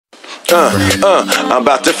I'm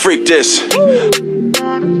about to freak this.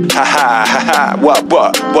 Ha ha ha ha. What?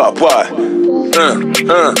 What?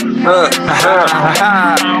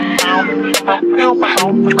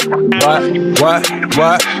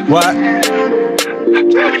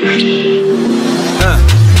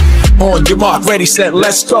 On your mark, ready, set,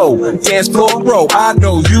 let's go. Dance floor, bro. I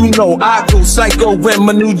know, you know, I go psycho when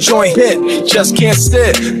my new joint hit. Just can't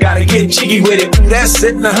sit, gotta get jiggy with it. That's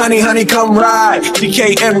it, now honey, come ride.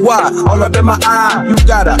 DKNY, all up in my eye. You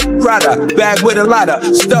got a Prada bag with a lot of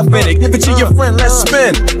stuff in it. Give it to your friend, let's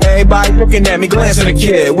spin. Everybody looking at me, glancing a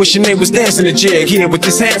kid. Wishing they was dancing a jig here with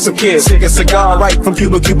this handsome kid. Sick a cigar right from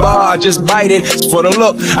Cuba. I just bite it. It's for the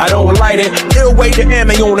look, I don't light it. Ill way to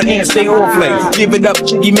ammo on the hand, stay on flame. Give it up,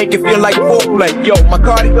 jiggy, make it feel like foreplay. Yo, my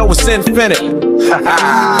cardio is infinite.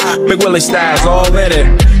 Big Willie style's all in it.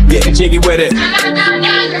 Getting jiggy with it.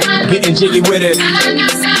 Getting jiggy with it.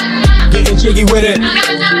 Getting jiggy with it.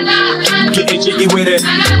 Getting jiggy with it.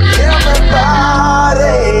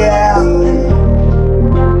 Everybody, yeah.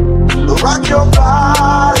 Rock your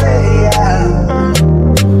body, yeah.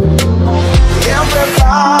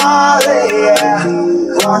 Everybody, yeah.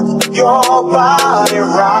 Rock your body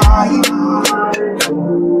right.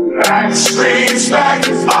 Back,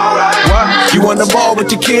 alright. What? You on the ball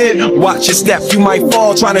with your kid? Watch your step, you might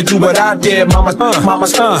fall trying to do what I did. Mama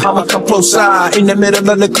come close side in the middle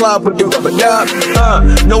of the club with the rubber duck.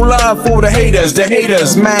 No love for the haters,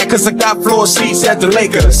 mad cause I got floor seats at the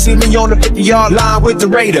Lakers. See me on the 50-yard line with the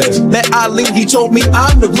Raiders. Met Ali, he told me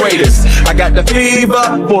I'm the greatest. I got the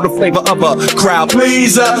fever for the flavor of a crowd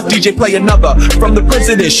pleaser. DJ play another from the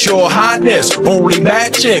president, sure highness. Only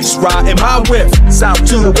bad chicks riding my whip. South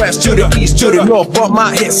to the west, to the east, to the north. Bump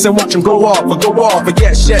my hits and watch them go off. But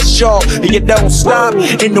yes, sure, you don't stop.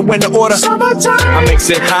 In the winter order, summertime, I makes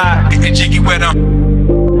it high. Getting jiggy with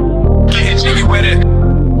them. Getting jiggy with it.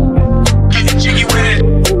 Getting jiggy with it.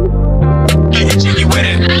 Getting jiggy with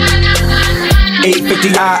it.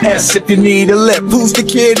 850 IS if you need a lip. Who's the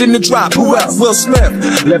kid in the drop? Who else? Will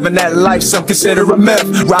Smith. Living that life, some consider a myth.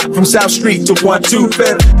 Rock from South Street to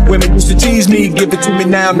 125th. Women used to tease me, give it to me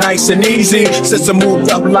now nice and easy. Since I moved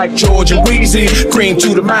up like George and Wheezy, cream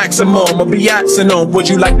to the maximum, I'll be axing them. Would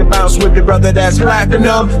you like to bounce with your brother that's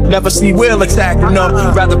platinum? Never see Will attacking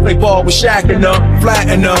them. Rather play ball with Shaq and them,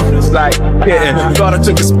 flatten them. It's like hitting. Thought I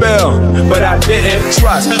took a spill, but I didn't.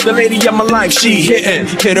 Trust the lady of my life, she hitting.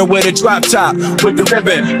 Hit her with a drop top. With the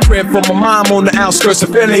ribbon, crib for my mom on the outskirts of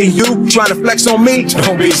Philly. You trying to flex on me?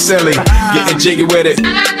 Don't be silly. Getting jiggy with it.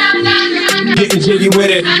 Getting jiggy with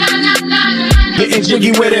it. Getting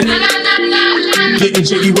jiggy with it. Getting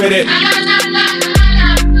jiggy with it.